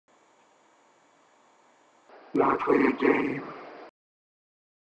Wanna play a game?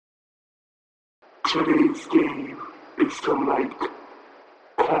 Today's game is to like,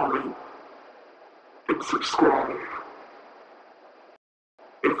 comment, and subscribe.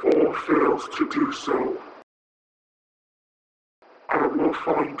 If all fails to do so, I will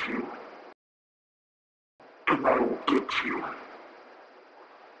find you, and I will get you.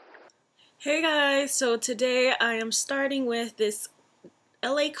 Hey guys, so today I am starting with this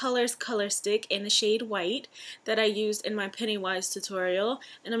LA Colors color stick in the shade white that I used in my Pennywise tutorial,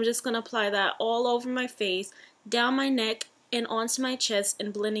 and I'm just going to apply that all over my face, down my neck, and onto my chest,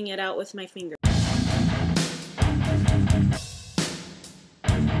 and blending it out with my finger.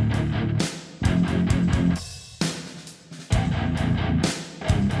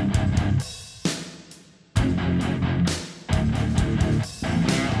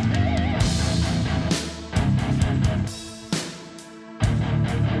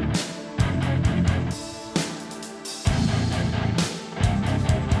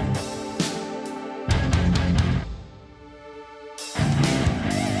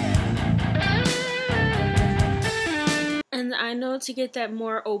 And I know to get that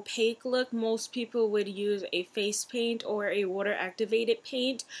more opaque look, most people would use a face paint or a water activated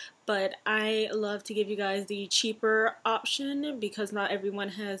paint, but I love to give you guys the cheaper option because not everyone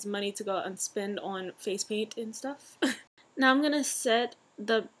has money to go and spend on face paint and stuff. Now I'm gonna set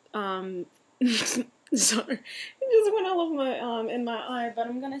the sorry, it just went all over my in my eye, but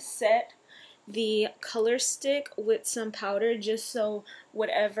I'm gonna set the color stick with some powder just so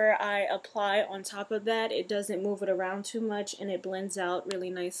whatever I apply on top of that, it doesn't move it around too much and it blends out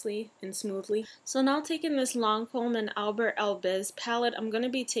really nicely and smoothly. So now taking this Lancome and Albert Elbez palette, I'm going to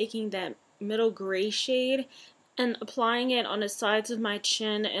be taking that middle gray shade and applying it on the sides of my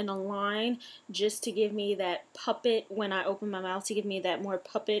chin in a line just to give me that puppet when I open my mouth, to give me that more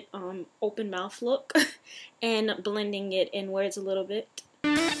puppet open mouth look and blending it inwards a little bit.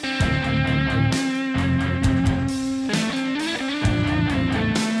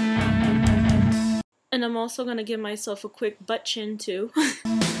 And I'm also going to give myself a quick butt chin too.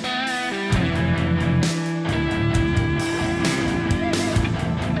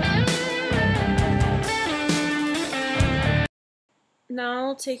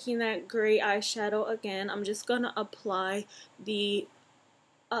 Now taking that gray eyeshadow again, I'm just going to apply the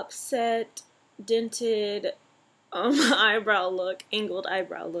upset, dented eyebrow look, angled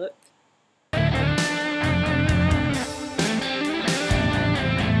eyebrow look.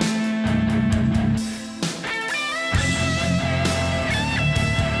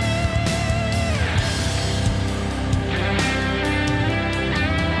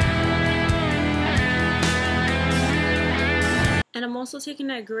 And I'm also taking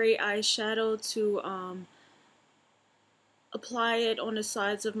that gray eyeshadow to apply it on the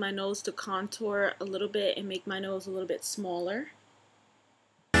sides of my nose to contour a little bit and make my nose a little bit smaller.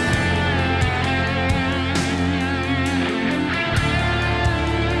 Now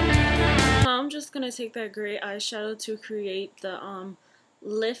I'm just going to take that gray eyeshadow to create the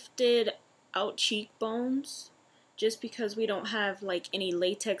lifted out cheekbones, just because we don't have like any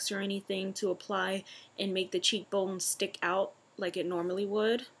latex or anything to apply and make the cheekbones stick out like it normally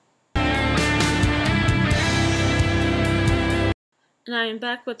would. And I am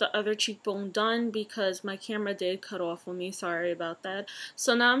back with the other cheekbone done because my camera did cut off on me, sorry about that.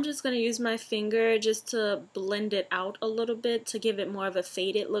 So now I'm just going to use my finger just to blend it out a little bit to give it more of a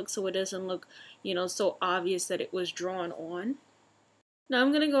faded look so it doesn't look, you know, so obvious that it was drawn on. Now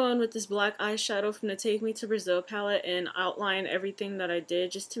I'm going to go in with this black eyeshadow from the Take Me to Brazil palette and outline everything that I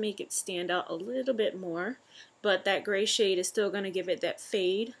did just to make it stand out a little bit more. But that gray shade is still going to give it that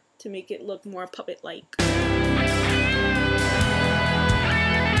fade to make it look more puppet-like.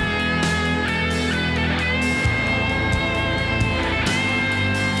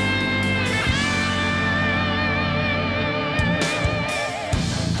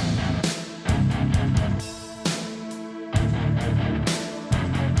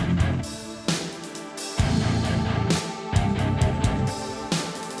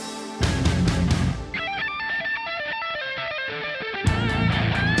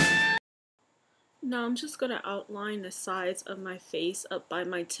 Now I'm just going to outline the sides of my face up by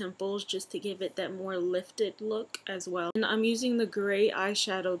my temples just to give it that more lifted look as well. And I'm using the gray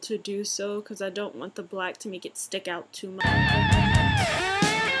eyeshadow to do so because I don't want the black to make it stick out too much.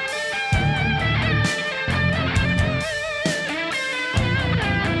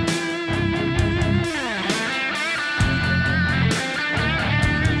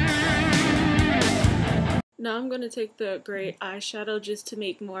 Now I'm going to take the gray eyeshadow just to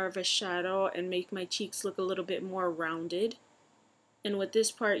make more of a shadow and make my cheeks look a little bit more rounded. And with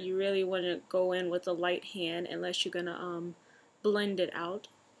this part, you really want to go in with a light hand unless you're gonna blend it out.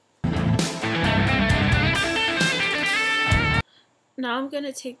 Now I'm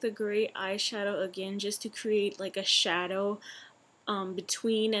gonna take the gray eyeshadow again just to create like a shadow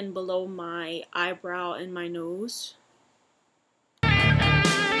between and below my eyebrow and my nose.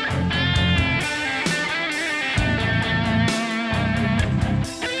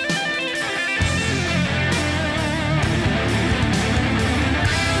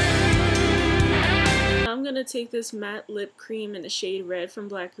 I'm going to take this matte lip cream in the shade Red from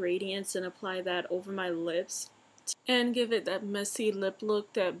Black Radiance and apply that over my lips and give it that messy lip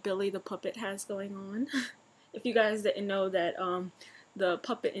look that Billy the puppet has going on. If you guys didn't know that the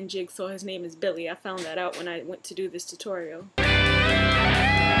puppet in Jigsaw, his name is Billy, I found that out when I went to do this tutorial.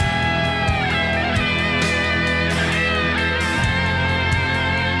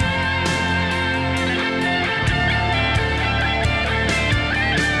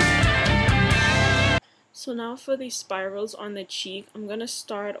 So now for the spirals on the cheek, I'm gonna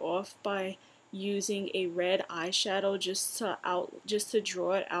start off by using a red eyeshadow just to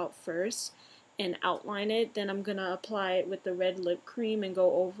draw it out first and outline it. Then I'm gonna apply it with the red lip cream and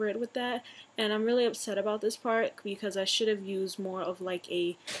go over it with that. And I'm really upset about this part because I should have used more of like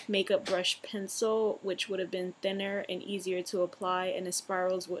a makeup brush pencil, which would have been thinner and easier to apply, and the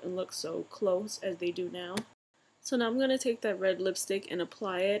spirals wouldn't look so close as they do now. So now I'm gonna take that red lipstick and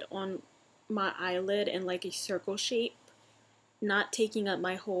apply it on my eyelid in like a circle shape, not taking up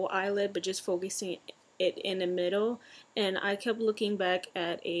my whole eyelid but just focusing it in the middle. And I kept looking back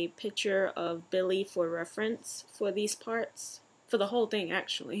at a picture of Billy for reference for these parts, for the whole thing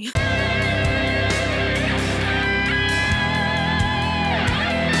actually.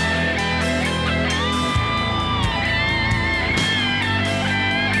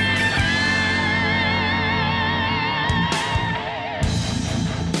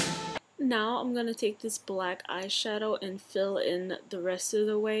 Now I'm going to take this black eyeshadow and fill in the rest of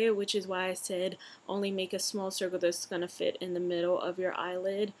the way, which is why I said only make a small circle that's going to fit in the middle of your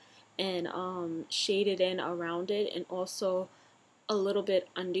eyelid, and shade it in around it and also a little bit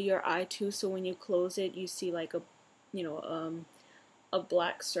under your eye too, so when you close it you see like a, you know, a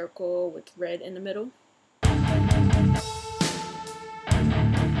black circle with red in the middle.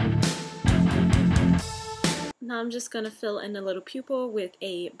 Now I'm just going to fill in the little pupil with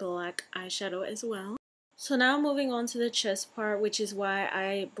a black eyeshadow as well. So now moving on to the chest part, which is why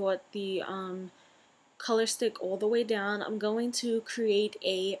I brought the color stick all the way down. I'm going to create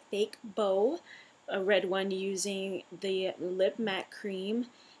a fake bow, a red one, using the lip matte cream.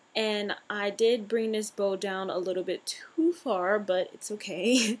 And I did bring this bow down a little bit too far, but it's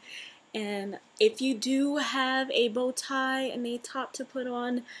okay. And if you do have a bow tie and a top to put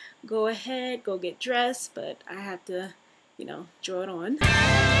on, go ahead, go get dressed, but I have to, you know, draw it on.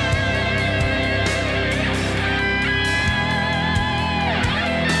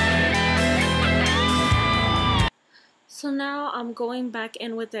 So now I'm going back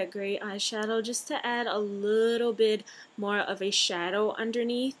in with that gray eyeshadow just to add a little bit more of a shadow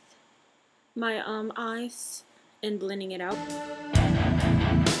underneath my eyes and blending it out.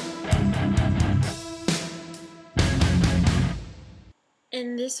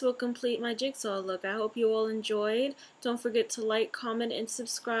 And this will complete my jigsaw look. I hope you all enjoyed. Don't forget to like, comment, and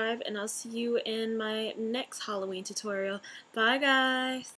subscribe, and I'll see you in my next Halloween tutorial. Bye guys!